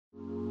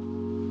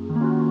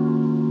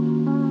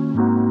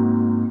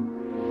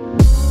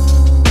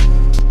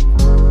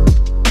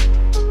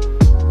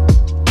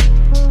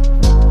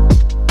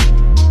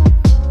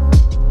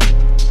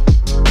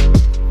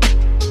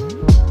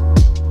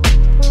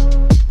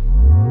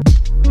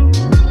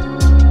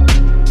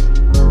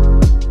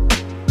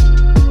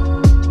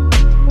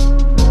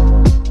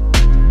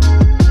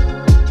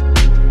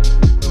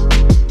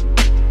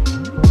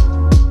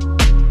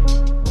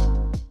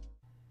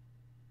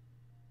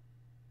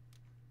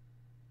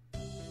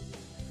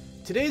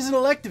Today's an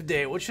elective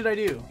day. What should I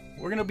do?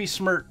 We're gonna be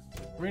smirt.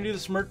 We're gonna do the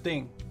smirt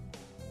thing.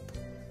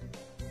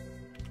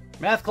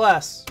 Math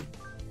class.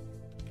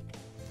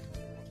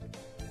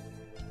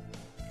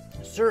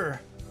 Sir,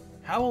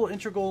 how will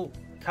integral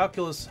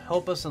calculus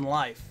help us in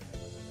life?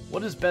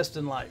 What is best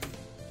in life?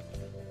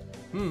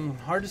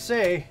 Hard to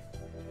say.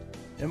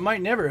 It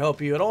might never help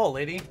you at all,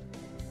 lady.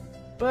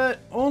 But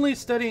only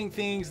studying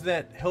things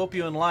that help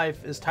you in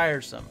life is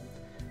tiresome.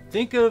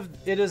 Think of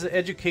it as an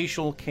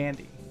educational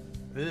candy.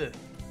 Ugh.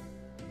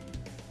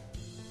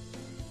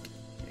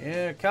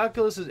 Yeah,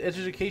 calculus is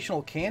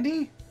educational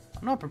candy?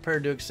 I'm not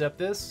prepared to accept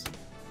this.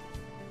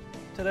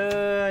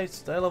 Ta-da! I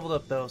leveled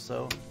up though,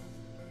 so...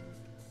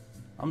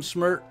 I'm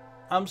smirt.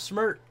 I'm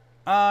smirt.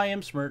 I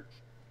am smirt.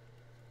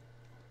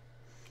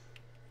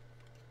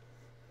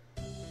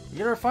 We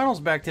get our finals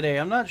back today.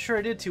 I'm not sure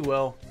I did too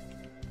well.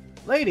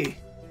 Lady!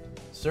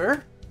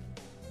 Sir?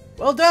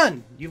 Well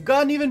done! You've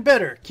gotten even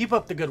better. Keep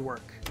up the good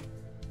work.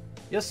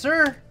 Yes,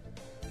 sir!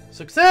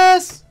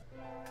 Success!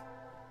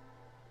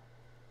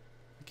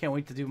 I can't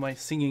wait to do my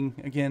singing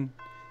again.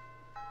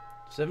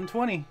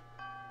 7:20.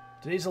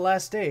 Today's the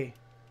last day.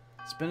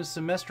 It's been a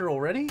semester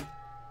already?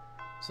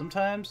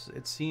 Sometimes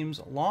it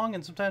seems long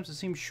and sometimes it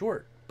seems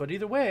short. But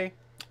either way,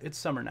 it's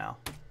summer now.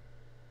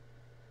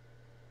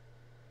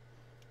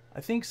 I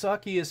think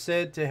Saki is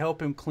said to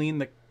help him clean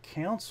the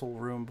council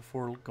room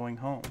before going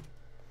home.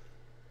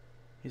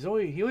 He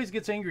always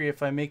gets angry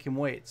if I make him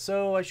wait,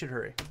 so I should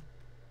hurry.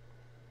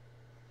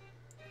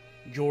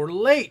 You're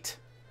late!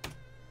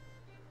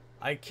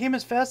 I came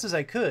as fast as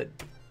I could.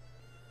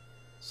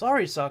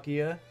 Sorry,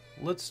 Sakia.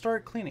 Let's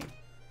start cleaning.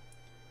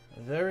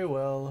 Very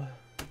well.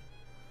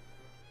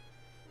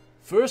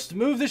 First,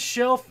 move the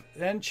shelf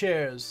and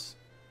chairs.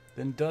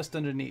 Then dust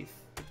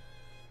underneath.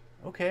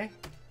 Okay.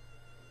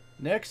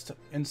 Next,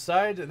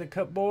 inside the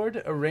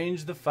cupboard,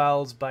 arrange the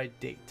files by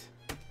date.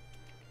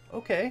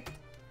 Okay.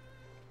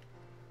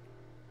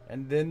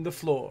 And then the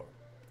floor.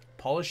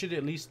 Polish it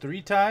at least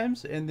 3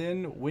 times, and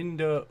then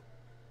window...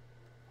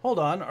 Hold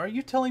on, are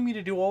you telling me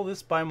to do all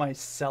this by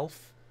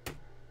myself?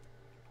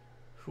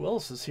 Who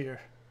else is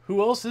here?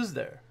 Who else is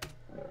there?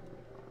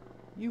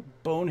 You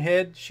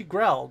bonehead, she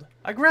growled.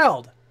 I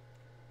growled!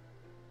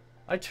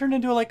 I turned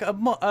into like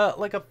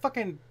a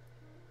fucking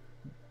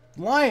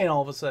lion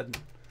all of a sudden.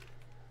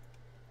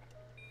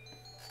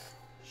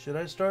 Should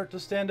I start to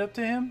stand up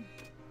to him?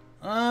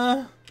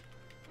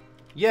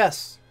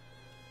 Yes.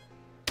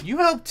 You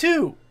help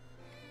too!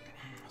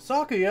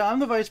 Sakuya, I'm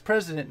the vice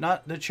president,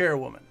 not the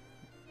chairwoman.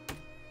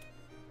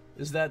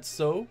 Is that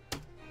so?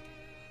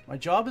 My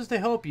job is to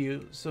help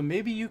you, so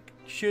maybe you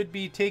should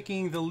be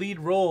taking the lead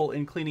role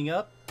in cleaning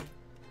up?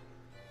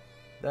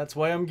 That's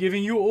why I'm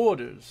giving you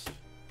orders.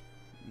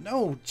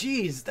 No,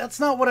 geez, that's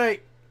not what I...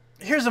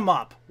 Here's a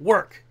mop.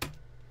 Work.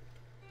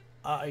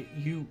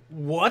 You...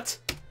 What?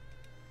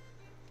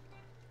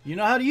 You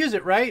know how to use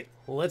it, right?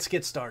 Let's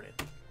get started. ...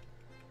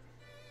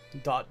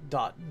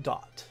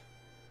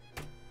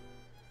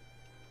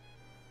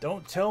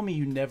 Don't tell me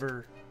you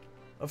never...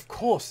 Of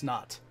course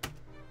not.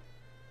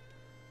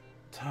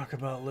 Talk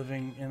about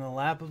living in a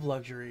lap of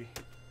luxury.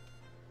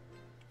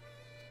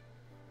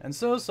 And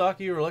so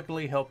Saki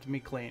reluctantly helped me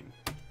clean.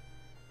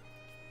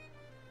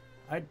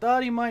 I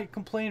thought he might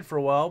complain for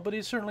a while, but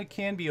he certainly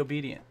can be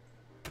obedient.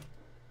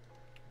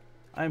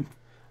 I'm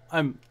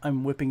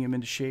whipping him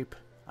into shape.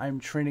 I'm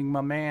training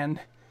my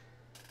man.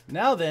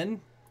 Now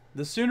then,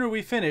 the sooner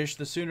we finish,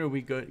 the sooner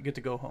we get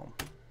to go home.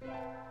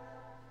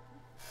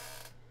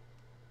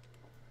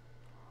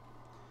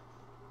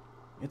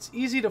 It's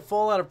easy to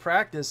fall out of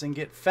practice and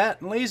get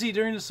fat and lazy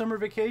during the summer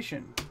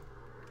vacation.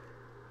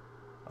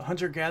 A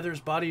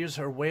hunter-gatherer's bodies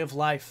are a way of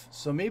life,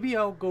 so maybe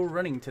I'll go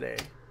running today.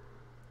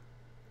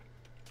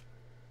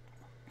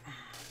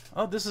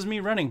 Oh, this is me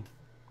running.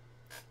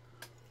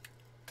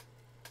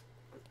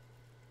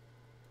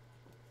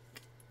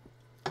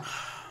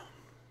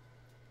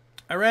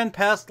 I ran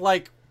past,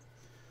 like,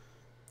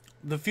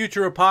 the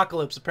future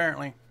apocalypse,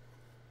 apparently.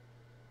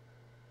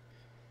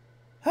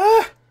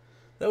 Ah!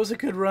 That was a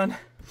good run.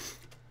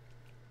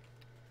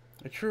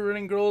 A true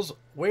running girl's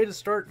way to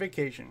start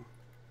vacation.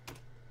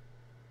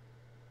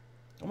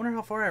 I wonder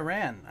how far I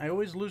ran. I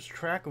always lose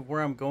track of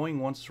where I'm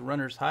going once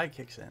runner's high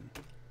kicks in.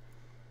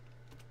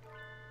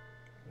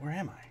 Where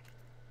am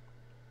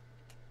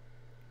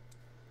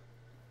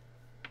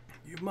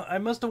I? I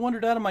must have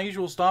wandered out of my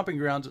usual stomping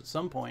grounds at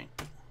some point.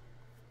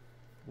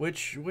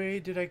 Which way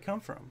did I come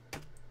from?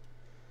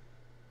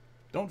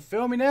 Don't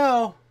fail me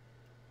now!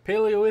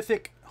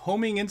 Paleolithic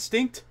homing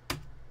instinct?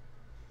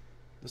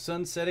 The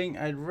sun's setting.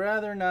 I'd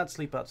rather not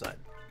sleep outside.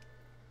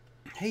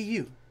 Hey,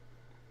 you.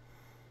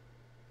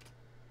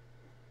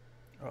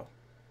 Oh.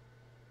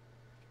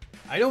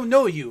 I don't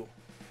know you.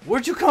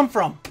 Where'd you come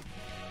from?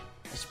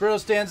 A sparrow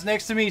stands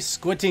next to me,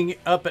 squinting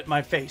up at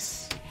my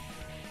face.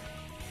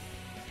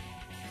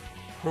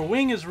 Her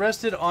wing is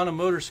rested on a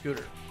motor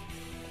scooter.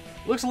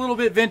 Looks a little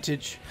bit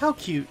vintage. How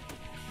cute.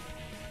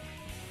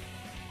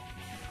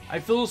 I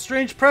feel a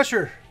strange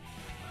pressure.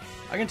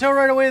 I can tell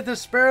right away that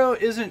this sparrow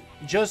isn't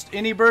just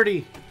any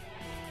birdie.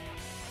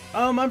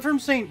 I'm from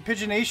St.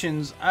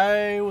 Pigeonations.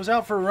 I was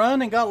out for a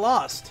run and got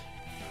lost.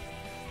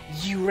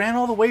 You ran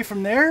all the way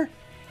from there?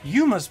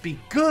 You must be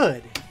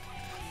good.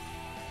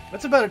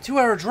 That's about a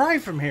 2-hour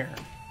drive from here.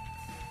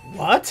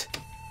 What?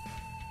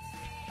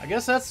 I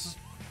guess that's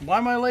why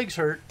my legs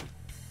hurt.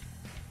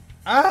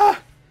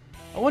 Ah!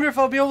 I wonder if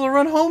I'll be able to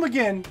run home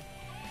again.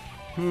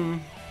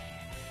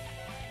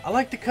 I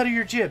like the cut of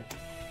your jib.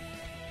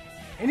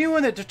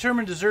 Anyone that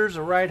determined deserves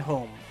a ride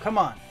home. Come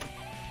on.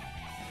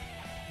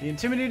 The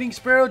intimidating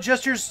sparrow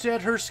gestures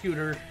at her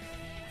scooter.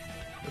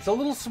 It's a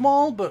little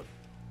small, but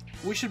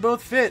we should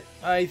both fit,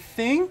 I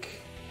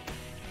think.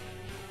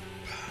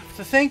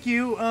 So thank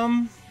you,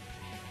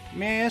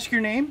 may I ask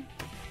your name?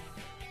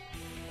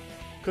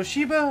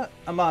 Koshiba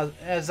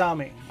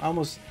Azami. I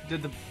almost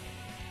did the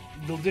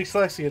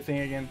dyslexia thing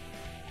again.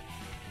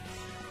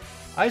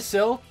 I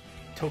sell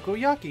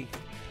takoyaki.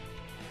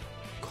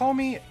 Call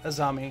me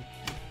Azami.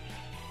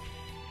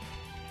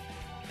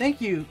 Thank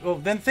you. Oh,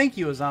 then thank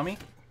you, Azami.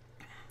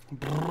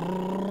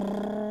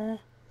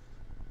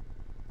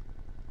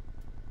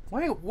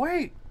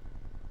 Wait.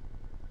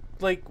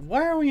 Like,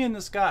 why are we in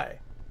the sky?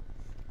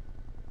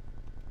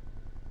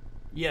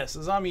 Yes,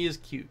 Azami is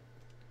cute.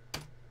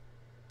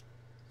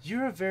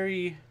 You're a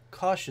very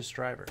cautious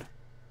driver.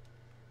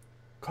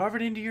 Carve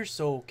it into your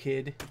soul,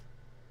 kid.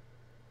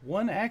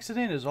 One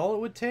accident is all it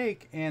would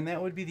take, and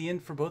that would be the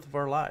end for both of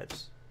our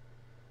lives.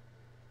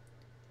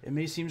 It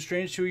may seem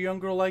strange to a young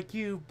girl like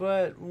you,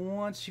 but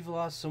once you've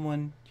lost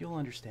someone, you'll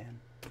understand.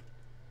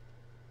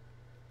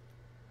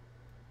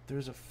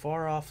 There's a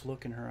far-off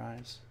look in her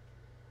eyes.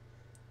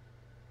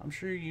 I'm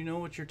sure you know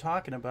what you're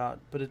talking about,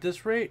 but at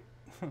this rate,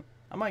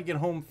 I might get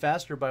home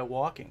faster by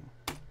walking.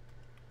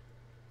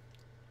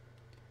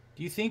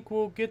 Do you think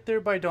we'll get there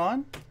by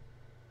dawn?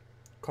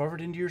 Carve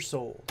it into your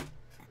soul.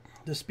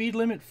 The speed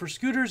limit for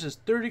scooters is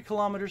 30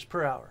 kilometers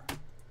per hour.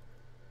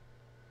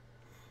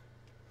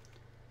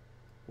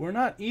 We're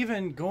not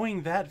even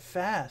going that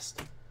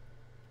fast.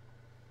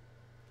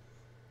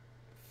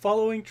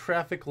 Following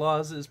traffic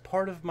laws is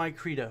part of my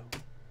credo.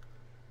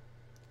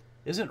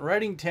 Isn't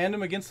riding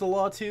tandem against the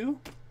law too?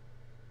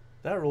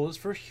 That rule is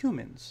for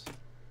humans.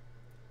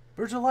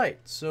 Birds are light,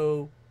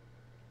 so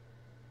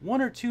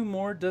one or two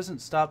more doesn't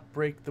stop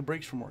the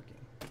brakes from working.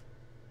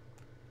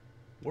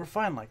 We're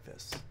fine like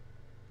this.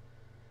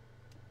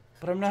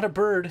 But I'm not a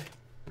bird.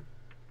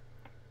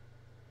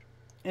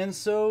 And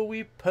so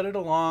we putted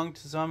along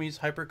to Zami's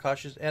hyper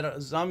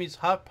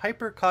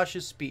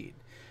cautious speed.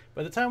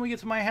 By the time we get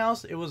to my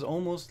house, it was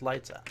almost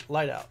light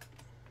out.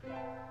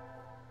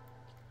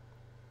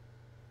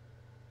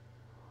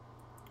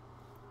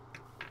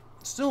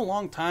 Still a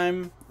long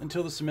time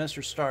until the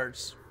semester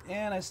starts,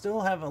 and I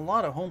still have a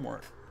lot of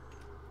homework.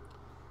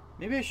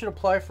 Maybe I should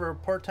apply for a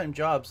part-time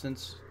job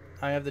since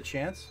I have the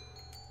chance.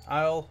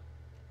 I'll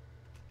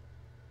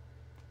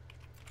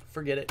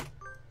forget it.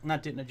 I'm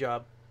not getting a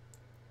job.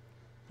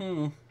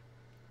 I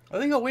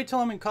think I'll wait till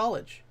I'm in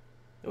college.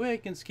 That way I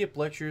can skip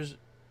lectures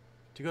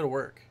to go to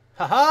work.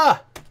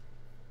 Haha!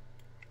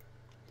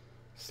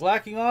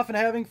 Slacking off and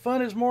having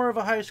fun is more of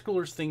a high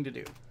schooler's thing to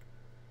do.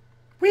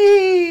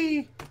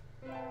 Whee!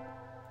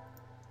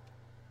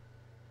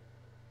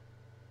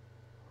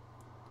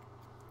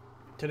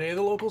 Today is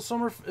the local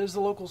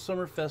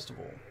summer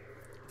festival.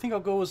 I think I'll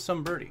go with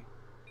some birdie.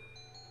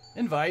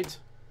 Invite.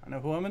 I know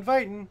who I'm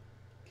inviting.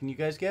 Can you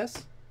guys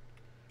guess?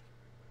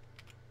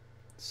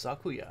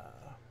 Sakuya.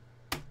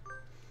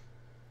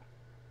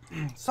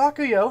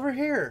 Sakuya, over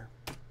here.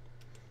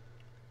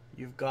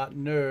 You've got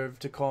nerve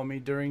to call me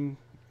during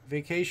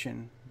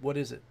vacation. What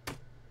is it?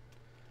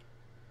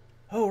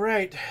 Oh,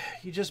 right.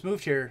 You just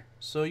moved here,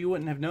 so you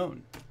wouldn't have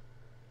known.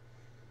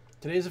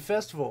 Today's a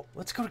festival.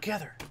 Let's go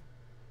together.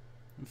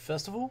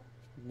 Festival?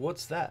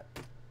 What's that?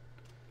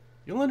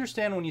 You'll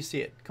understand when you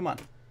see it. Come on.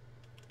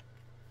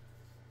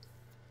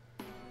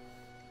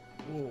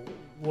 Whoa,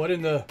 what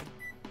in the...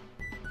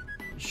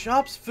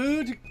 Shops,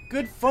 food,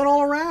 good fun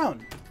all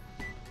around.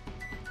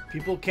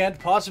 People can't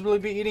possibly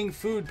be eating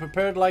food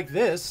prepared like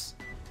this.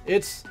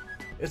 It's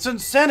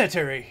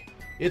unsanitary.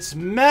 It's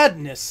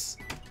madness.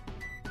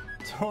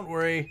 Don't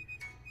worry.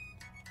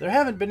 There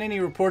haven't been any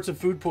reports of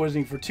food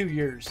poisoning for 2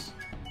 years.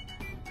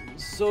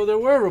 So there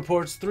were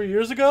reports 3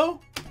 years ago?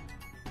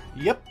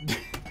 Yep.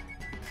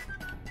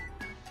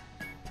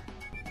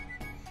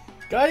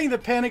 Guiding the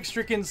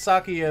panic-stricken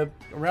Sakuya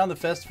around the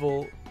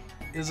festival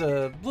is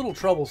a little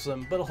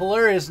troublesome, but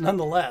hilarious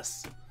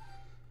nonetheless.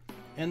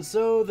 And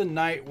so the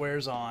night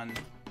wears on.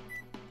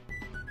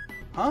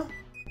 Huh?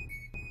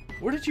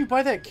 Where did you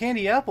buy that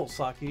candy apple,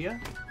 Sakuya?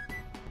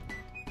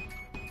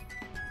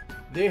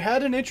 They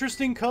had an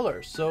interesting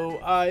color, so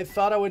I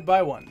thought I would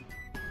buy one.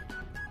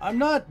 I'm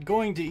not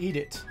going to eat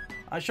it.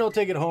 I shall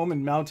take it home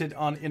and mount it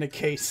in a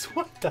case.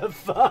 What the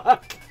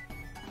fuck?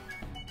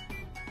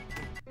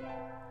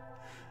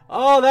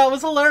 Oh, that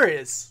was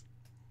hilarious.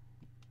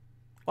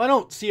 Well, I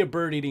don't see a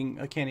bird eating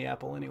a candy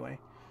apple anyway.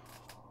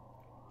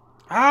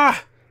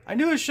 Ah! I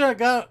knew I should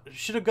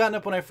have gotten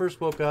up when I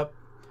first woke up.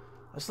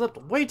 I slept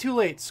way too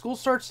late. School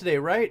starts today,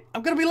 right?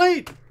 I'm gonna be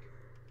late!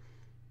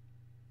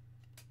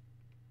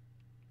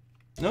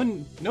 No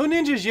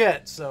ninjas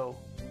yet, so.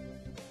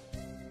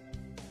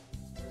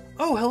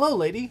 Oh, hello,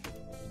 lady.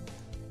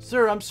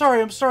 Sir, I'm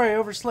sorry, I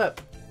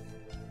overslept.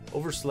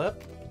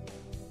 Overslept?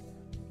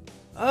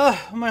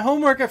 My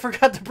homework, I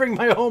forgot to bring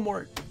my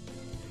homework.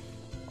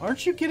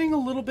 Aren't you getting a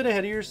little bit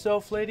ahead of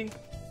yourself, lady?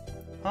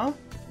 Huh?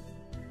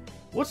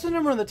 What's the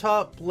number on the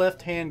top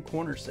left-hand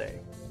corner say?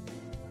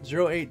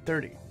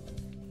 0830.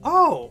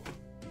 Oh!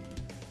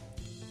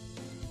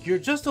 You're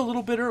just a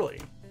little bit early.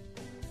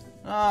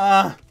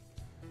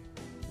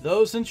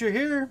 Though since you're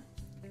here,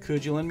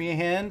 could you lend me a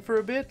hand for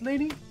a bit,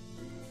 lady?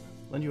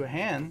 Lend you a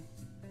hand?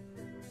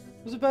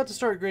 I was about to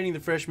start grading the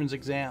freshmen's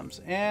exams,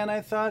 and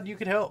I thought you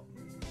could help.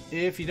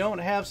 If you don't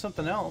have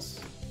something else.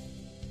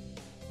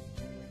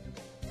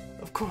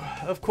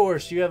 Of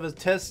course, you have a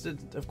test.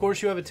 Of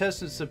course, you have a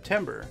test in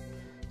September.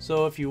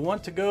 So if you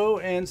want to go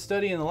and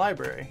study in the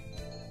library,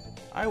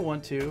 I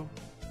want to.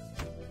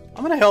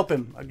 I'm gonna help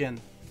him again.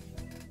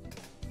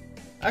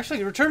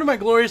 Actually, return to my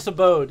glorious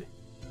abode.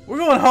 We're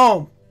going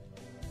home.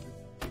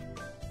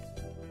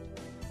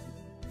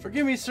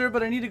 Forgive me, sir,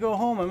 but I need to go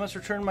home. I must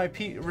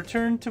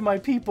return to my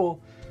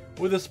people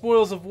with the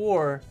spoils of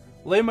war.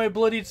 Lay my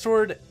bloodied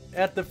sword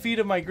at the feet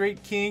of my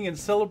great king and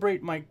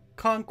celebrate my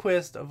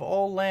conquest of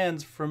all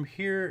lands from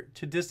here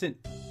to distant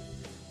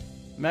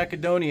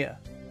Macedonia.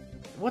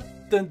 What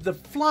the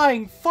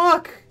flying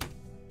fuck?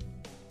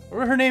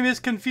 Or her name is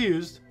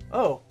confused.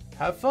 Oh,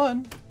 have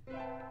fun.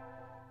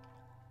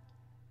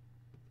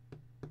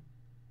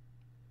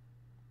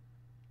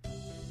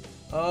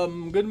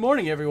 Good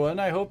morning, everyone.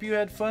 I hope you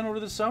had fun over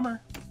the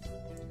summer.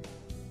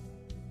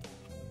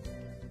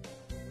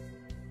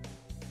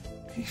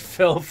 He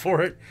fell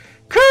for it.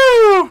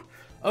 Coo!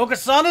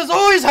 Okasana's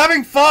always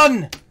having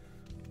fun!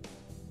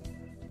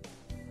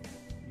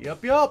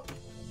 Yup.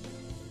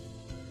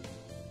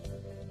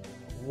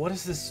 What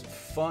is this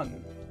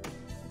fun?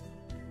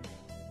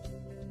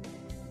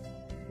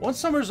 Once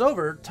summer's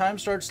over, time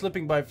starts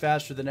slipping by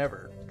faster than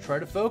ever. Try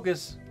to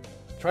focus.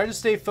 Try to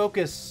stay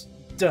focused.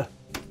 This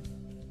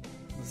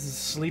is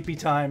sleepy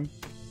time.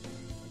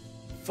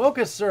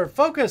 Focus, sir.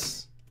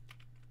 Focus!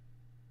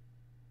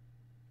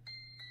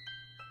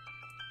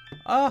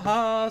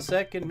 Aha,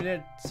 second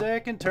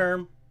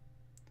term.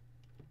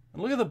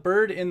 And look at the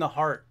bird in the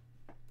heart.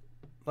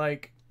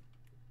 Like,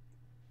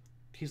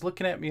 he's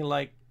looking at me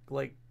like,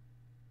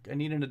 I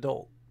need an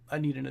adult. I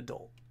need an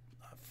adult.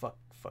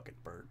 Fucking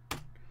bird.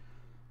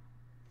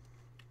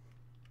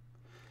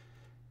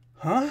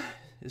 Huh?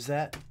 Is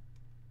that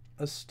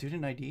a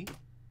student ID?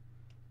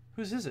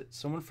 Whose is it?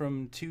 Someone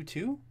from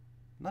 2-2?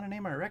 Not a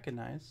name I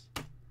recognize.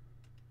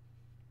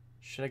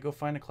 Should I go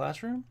find a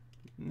classroom?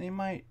 They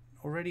might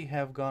already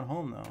have gone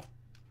home, though.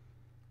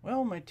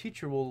 Well, my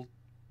teacher will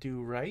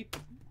do right.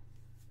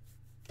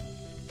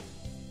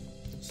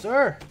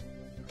 Sir!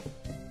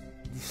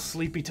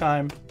 Sleepy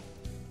time.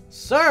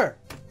 Sir!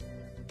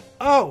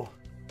 Oh!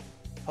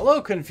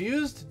 Hello,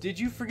 confused. Did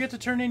you forget to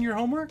turn in your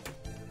homework?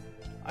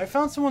 I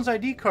found someone's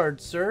ID card,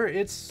 sir.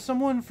 It's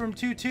someone from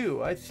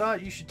 2-2. I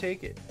thought you should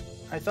take it.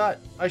 I thought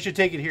I should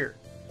take it here.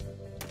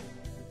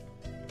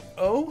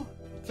 Oh?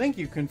 Thank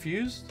you,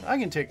 confused. I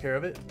can take care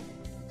of it.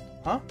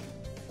 Huh?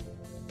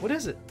 What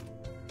is it?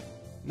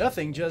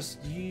 Nothing,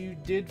 just you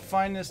did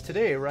find this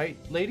today, right,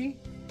 lady?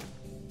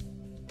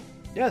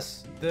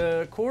 Yes,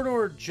 the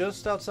corridor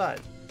just outside.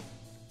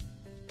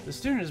 The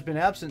student has been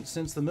absent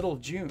since the middle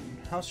of June.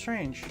 How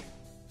strange.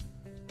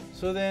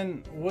 So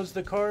then, was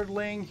the card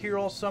laying here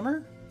all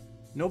summer?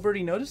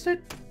 Nobody noticed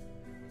it?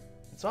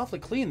 It's awfully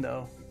clean,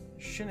 though.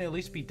 Shouldn't it at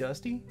least be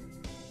dusty?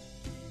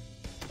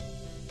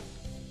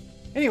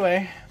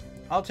 Anyway,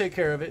 I'll take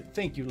care of it.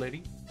 Thank you,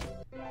 lady.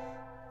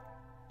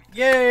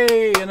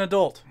 Yay, an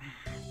adult.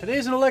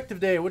 Today's an elective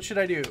day. What should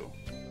I do?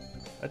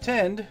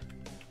 Attend.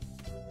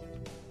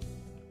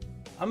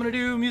 I'm gonna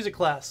do music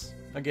class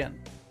again.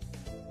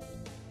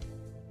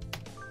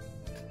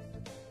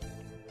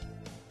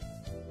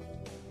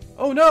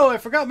 Oh no, I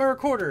forgot my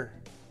recorder.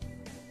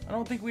 I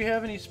don't think we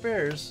have any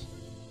spares.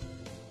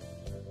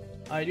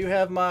 I do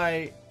have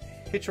my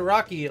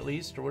Hichiraki at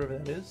least, or whatever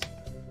that is.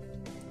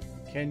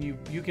 Can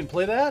you can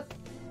play that?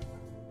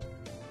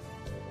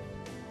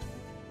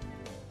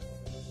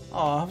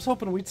 Oh, I was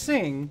hoping we'd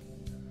sing.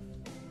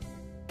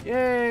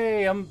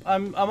 Yay! I'm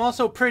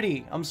also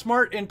pretty. I'm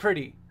smart and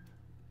pretty.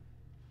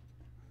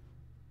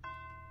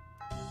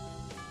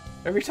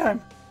 Every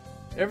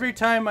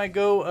time I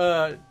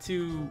go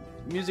to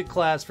music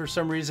class, for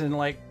some reason,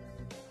 like,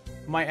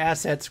 my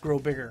assets grow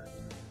bigger.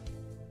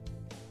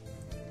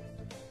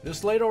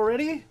 This late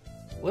already?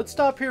 Let's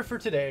stop here for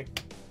today.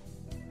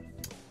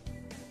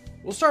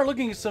 We'll start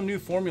looking at some new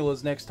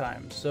formulas next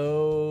time,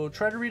 so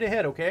try to read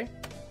ahead, okay?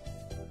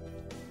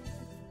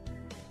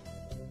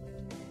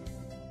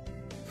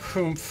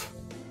 Humph.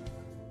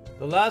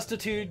 The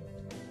lassitude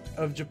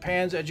of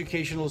Japan's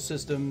educational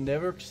system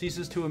never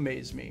ceases to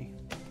amaze me.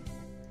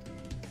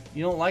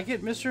 You don't like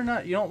it,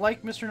 Mr. You don't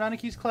like Mr.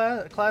 Nanaki's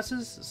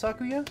classes,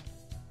 Sakuya?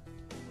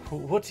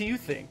 What do you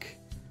think?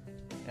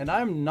 And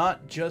I'm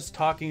not just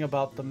talking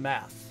about the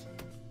math.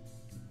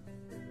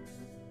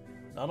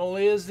 Not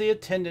only is the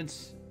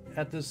attendance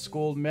at this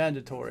school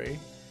mandatory,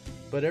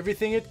 but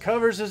everything it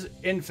covers is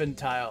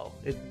infantile.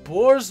 It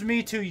bores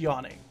me to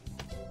yawning.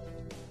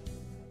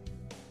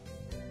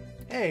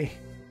 Hey,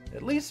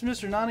 at least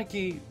Mr.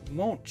 Nanaki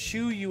won't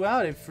chew you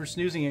out for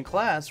snoozing in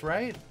class,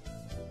 right?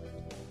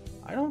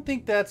 I don't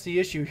think that's the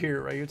issue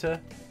here, Ryuta.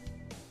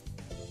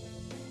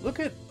 Look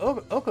at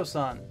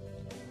Oko-san.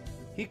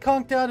 He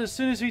conked out as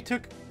soon as we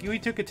took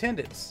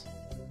attendance.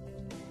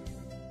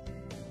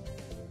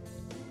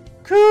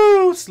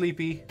 Coo,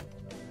 sleepy.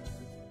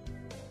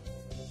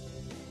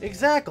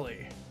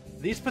 Exactly.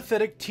 These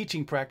pathetic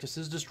teaching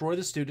practices destroy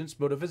the students'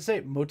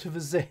 motivation.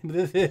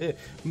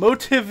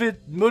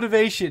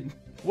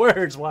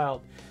 Words,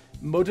 Wyld.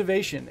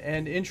 Motivation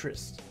and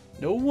interest.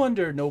 No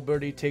wonder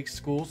nobody takes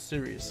school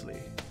seriously.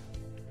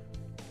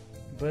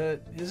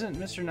 But isn't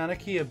Mr.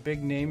 Nanaki a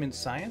big name in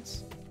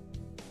science?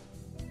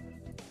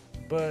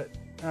 But,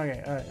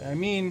 okay, I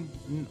mean,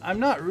 I'm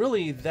not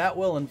really that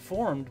well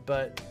informed,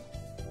 but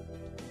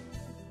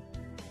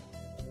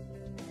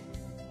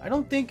I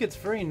don't think it's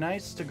very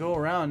nice to go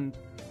around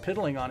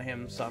piddling on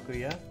him,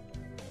 Sakuya.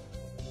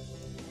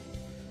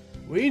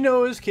 We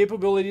know his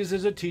capabilities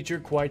as a teacher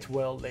quite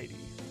well, lady.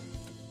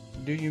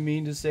 Do you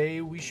mean to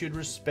say we should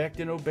respect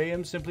and obey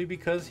him simply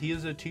because he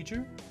is a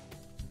teacher?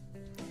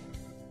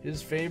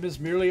 His fame is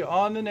merely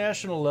on the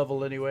national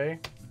level anyway.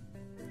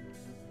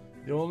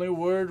 The only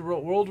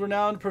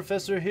world-renowned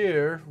professor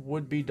here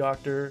would be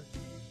Dr.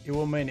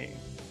 Iwameni.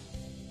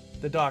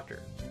 The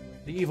doctor.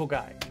 The evil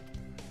guy.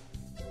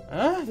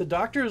 Huh? The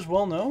doctor is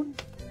well known?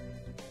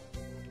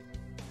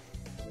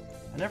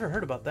 I never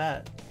heard about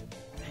that.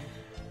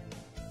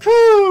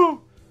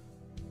 Coo!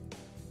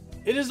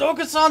 It is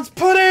Okasan's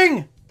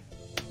pudding!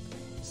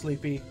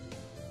 Sleepy.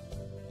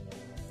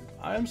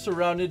 I am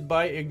surrounded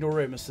by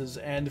ignoramuses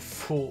and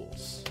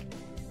fools.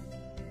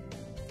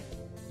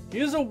 He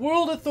is a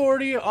world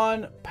authority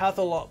on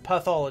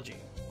pathology.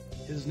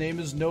 His name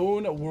is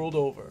known world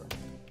over.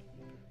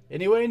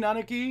 Anyway,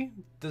 Nanaki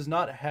does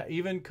not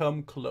even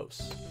come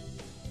close.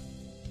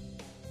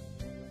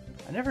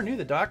 I never knew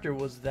the doctor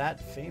was that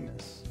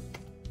famous.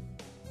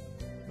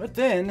 But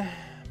then,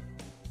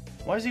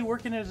 why is he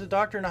working as a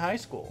doctor in a high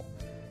school?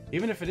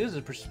 Even if it is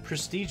a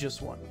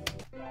prestigious one.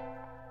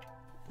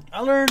 I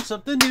learned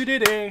something new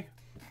today.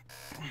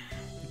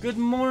 Good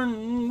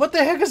morning. What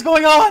the heck is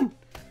going on?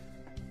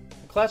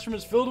 The classroom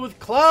is filled with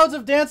clouds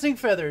of dancing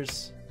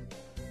feathers.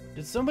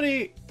 Did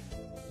somebody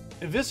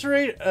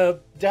eviscerate a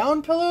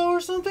down pillow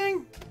or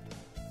something?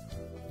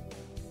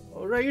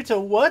 Alright, to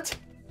what?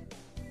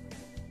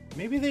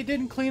 Maybe they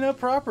didn't clean up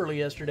properly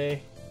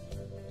yesterday.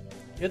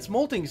 It's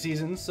molting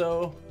season,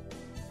 so,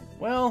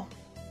 well,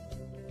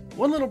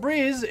 one little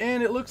breeze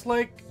and it looks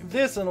like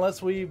this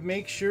unless we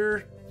make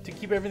sure to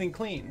keep everything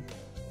clean.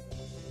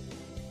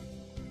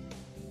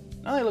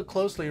 Now I look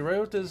closely,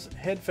 Ryuta's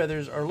head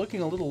feathers are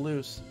looking a little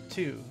loose,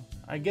 too.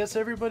 I guess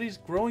everybody's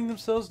growing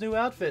themselves new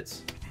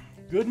outfits.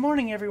 Good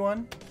morning,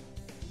 everyone.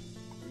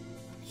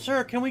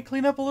 Sir, can we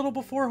clean up a little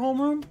before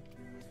homeroom?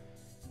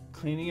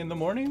 Cleaning in the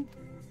morning?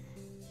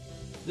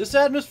 This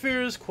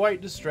atmosphere is quite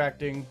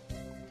distracting.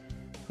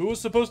 Who was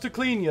supposed to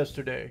clean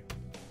yesterday?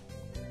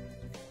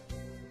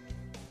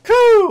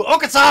 Coo!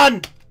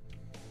 Okasan!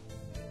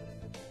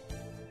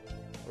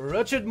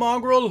 Wretched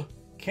mongrel!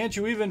 Can't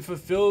you even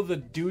fulfill the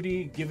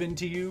duty given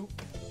to you?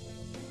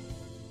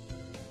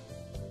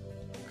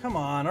 Come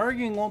on,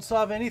 arguing won't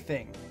solve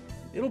anything.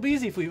 It'll be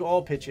easy if we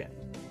all pitch in.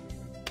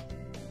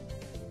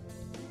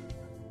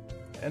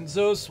 And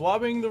so,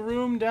 swabbing the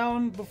room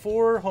down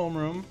before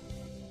homeroom.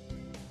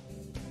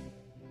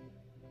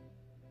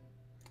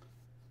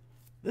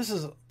 This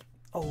is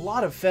a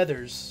lot of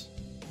feathers.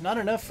 Not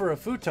enough for a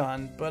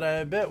futon, but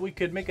I bet we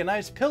could make a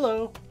nice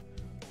pillow.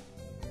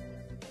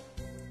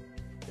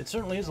 It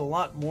certainly is a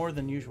lot more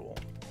than usual.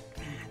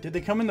 Did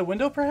they come in the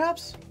window,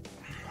 perhaps?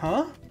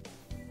 Huh?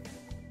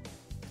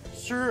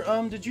 Sir,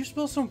 did you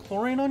spill some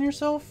chlorine on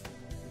yourself?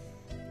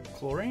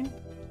 Chlorine?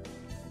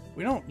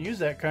 We don't use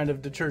that kind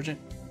of detergent.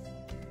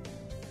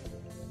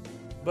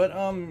 But,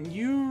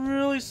 you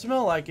really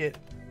smell like it.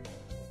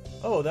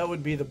 Oh, that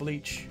would be the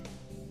bleach.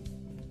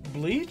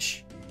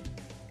 Bleach?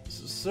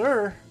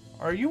 Sir,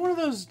 are you one of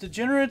those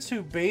degenerates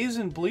who bathes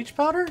in bleach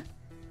powder?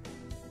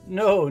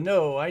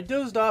 No, I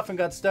dozed off and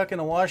got stuck in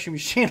a washing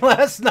machine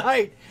last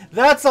night.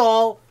 That's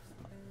all.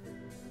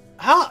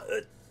 Huh?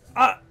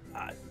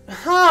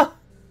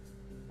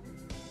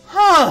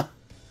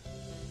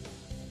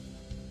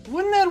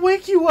 Wouldn't that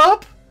wake you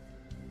up?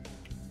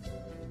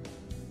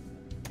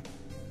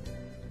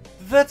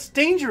 That's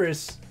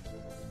dangerous.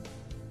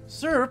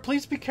 Sir,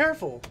 please be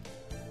careful.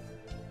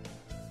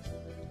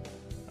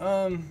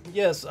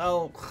 Yes,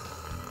 I'll...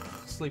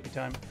 Sleepy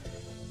time.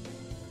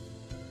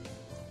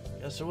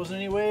 Guess there wasn't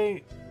any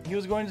way he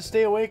was going to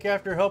stay awake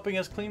after helping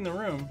us clean the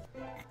room.